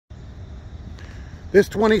This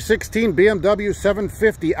 2016 BMW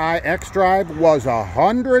 750i xDrive was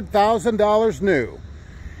 $100,000 new,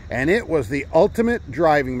 and it was the ultimate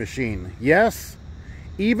driving machine. Yes,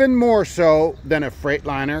 even more so than a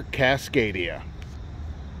Freightliner Cascadia.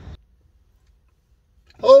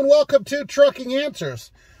 Hello and welcome to Trucking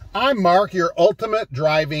Answers. I'm Mark, your ultimate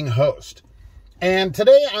driving host. And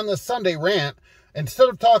today on the Sunday Rant, instead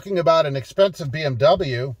of talking about an expensive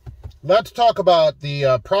BMW, let's talk about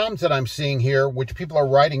the problems that I'm seeing here, which people are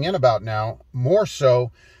writing in about now, more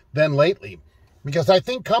so than lately. Because I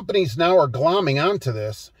think companies now are glomming onto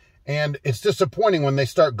this, and it's disappointing when they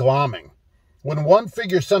start glomming. When one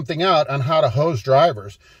figures something out on how to hose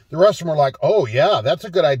drivers, the rest of them are like, oh yeah, that's a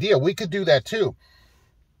good idea. We could do that too.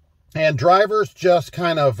 And drivers just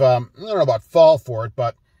kind of, I don't know about fall for it,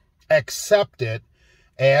 but accept it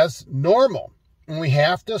as normal. And we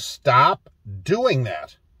have to stop doing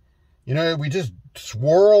that. You know, we just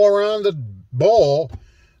swirl around the bowl,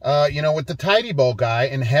 with the tidy bowl guy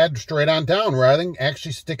and head straight on down rather than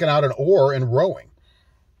actually sticking out an oar and rowing.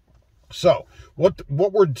 So what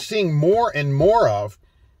we're seeing more and more of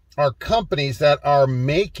are companies that are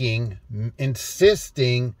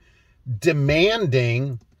insisting,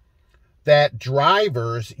 demanding that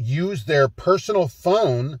drivers use their personal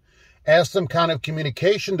phone as some kind of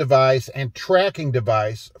communication device and tracking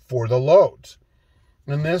device for the loads.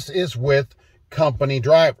 And this is with company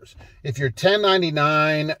drivers. If you're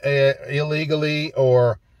 1099 illegally,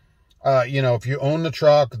 or, if you own the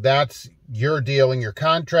truck, that's your deal in your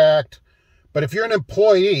contract. But if you're an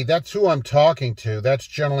employee, that's who I'm talking to. That's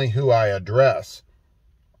generally who I address.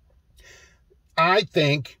 I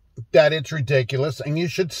think that it's ridiculous and you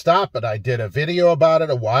should stop it. I did a video about it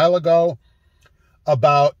a while ago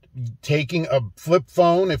about taking a flip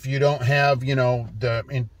phone if you don't have, the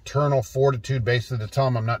internal fortitude basically to tell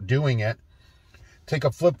them I'm not doing it. Take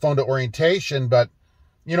a flip phone to orientation. But,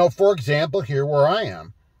 for example, here where I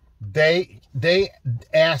am, they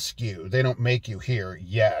ask you, they don't make you here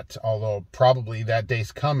yet, although probably that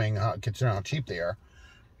day's coming, considering how cheap they are.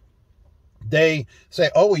 They say,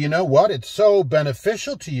 oh, well, you know what? It's so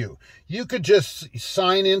beneficial to you. You could just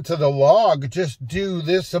sign into the log, just do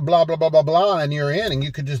this, blah, blah, blah, blah, blah, and you're in, and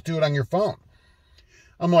you could just do it on your phone.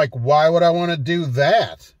 I'm like, why would I want to do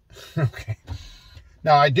that? Okay.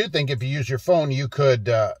 Now, I do think if you use your phone, you could,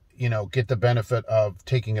 get the benefit of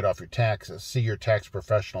taking it off your taxes. See your tax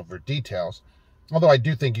professional for details. Although I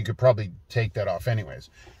do think you could probably take that off anyways.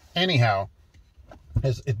 Anyhow,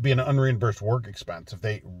 it'd be an unreimbursed work expense if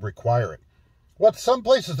they require it. What some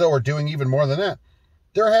places, though, are doing even more than that.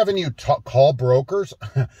 They're having you call brokers,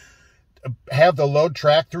 have the load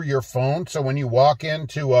tracked through your phone. So when you walk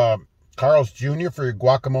into Carl's Jr. for your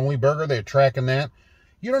guacamole burger, they're tracking that.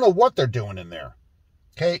 You don't know what they're doing in there.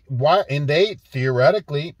 Okay, why? And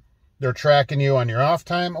theoretically, they're tracking you on your off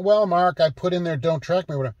time. Well, Mark, I put in there, don't track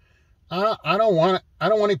me. Whatever. I don't want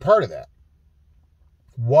any part of that.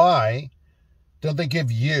 Why don't they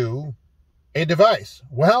give you a device?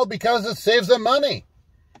 Well, because it saves them money.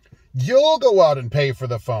 You'll go out and pay for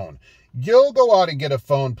the phone. You'll go out and get a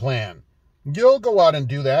phone plan. You'll go out and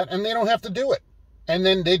do that, and they don't have to do it. And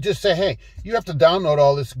then they just say, hey, you have to download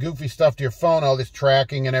all this goofy stuff to your phone, all this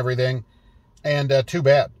tracking and everything, and too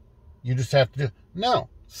bad. You just have to do. No,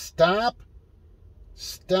 stop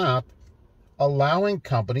allowing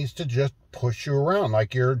companies to just push you around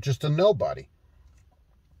like you're just a nobody.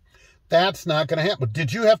 That's not going to happen.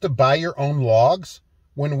 Did you have to buy your own logs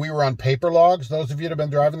when we were on paper logs? Those of you that have been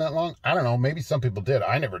driving that long? I don't know. Maybe some people did.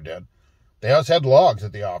 I never did. They always had logs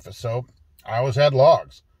at the office, so I always had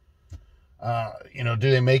logs. Do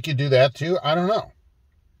they make you do that too? I don't know.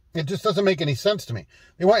 It just doesn't make any sense to me.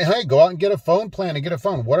 They want, hey, go out and get a phone plan and get a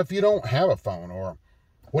phone. What if you don't have a phone? Or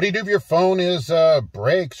what do you do if your phone is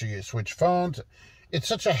breaks or you switch phones? It's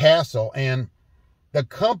such a hassle. And the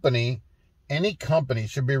company, any company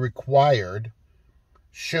should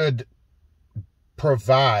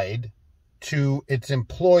provide to its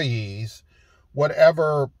employees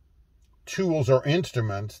whatever tools or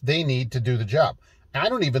instruments they need to do the job. I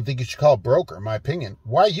don't even think you should call a broker, in my opinion.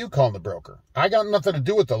 Why are you calling the broker? I got nothing to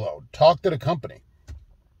do with the load. Talk to the company.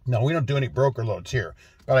 No, we don't do any broker loads here,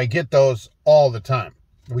 but I get those all the time.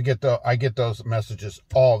 I get those messages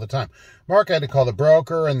all the time. Mark, I had to call the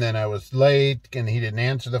broker, and then I was late, and he didn't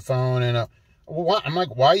answer the phone, and I'm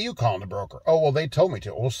like, why are you calling the broker? Oh, well, they told me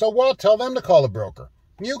to. Well, so what? Tell them to call the broker.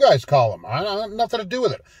 You guys call them. I have nothing to do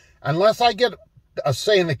with it. Unless I get a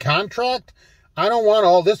say in the contract, I don't want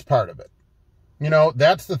all this part of it.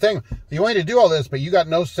 That's the thing. You want to do all this, but you got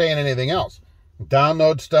no say in anything else.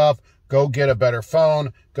 Download stuff, go get a better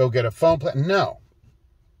phone, go get a phone plan. No.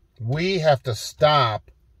 We have to stop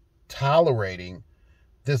tolerating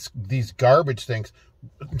these garbage things.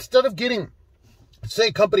 Instead of getting, say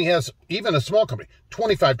a company has, even a small company,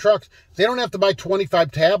 25 trucks, they don't have to buy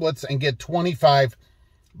 25 tablets and get 25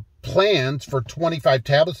 plans for 25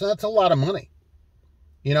 tablets. And that's a lot of money.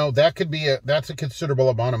 You know, that could be that's a considerable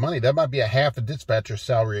amount of money. That might be a half a dispatcher's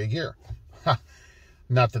salary a year.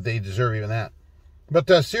 Not that they deserve even that.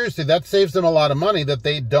 But seriously, that saves them a lot of money that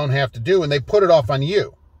they don't have to do, and they put it off on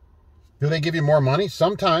you. Do they give you more money?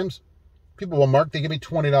 Sometimes. People will mark, they give me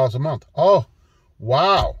 $20 a month. Oh,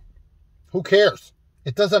 wow. Who cares?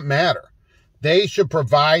 It doesn't matter. They should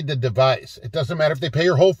provide the device. It doesn't matter if they pay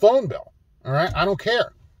your whole phone bill. All right? I don't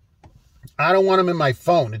care. I don't want them in my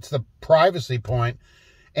phone. It's the privacy point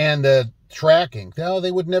and the tracking. No,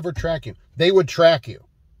 they would never track you. They would track you.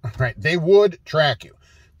 All right? They would track you.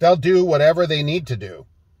 They'll do whatever they need to do.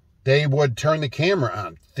 They would turn the camera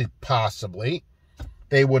on, possibly.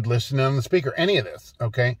 They would listen on the speaker. Any of this,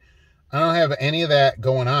 okay? I don't have any of that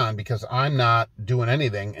going on because I'm not doing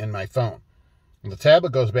anything in my phone. When the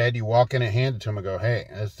tablet goes bad, you walk in and hand it to them and go, hey,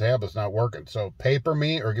 this tablet's not working. So paper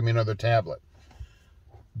me or give me another tablet.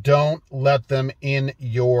 Don't let them in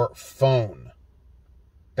your phone.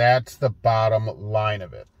 That's the bottom line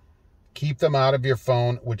of it. Keep them out of your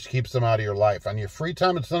phone, which keeps them out of your life. On your free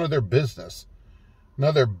time, it's none of their business. None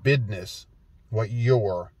of their business what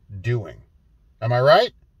you're doing. Am I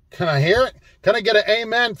right? Can I hear it? Can I get an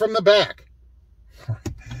amen from the back?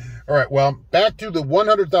 All right, well, back to the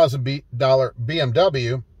 $100,000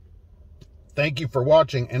 BMW. Thank you for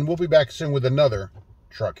watching, and we'll be back soon with another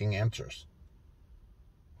Trucking Answers.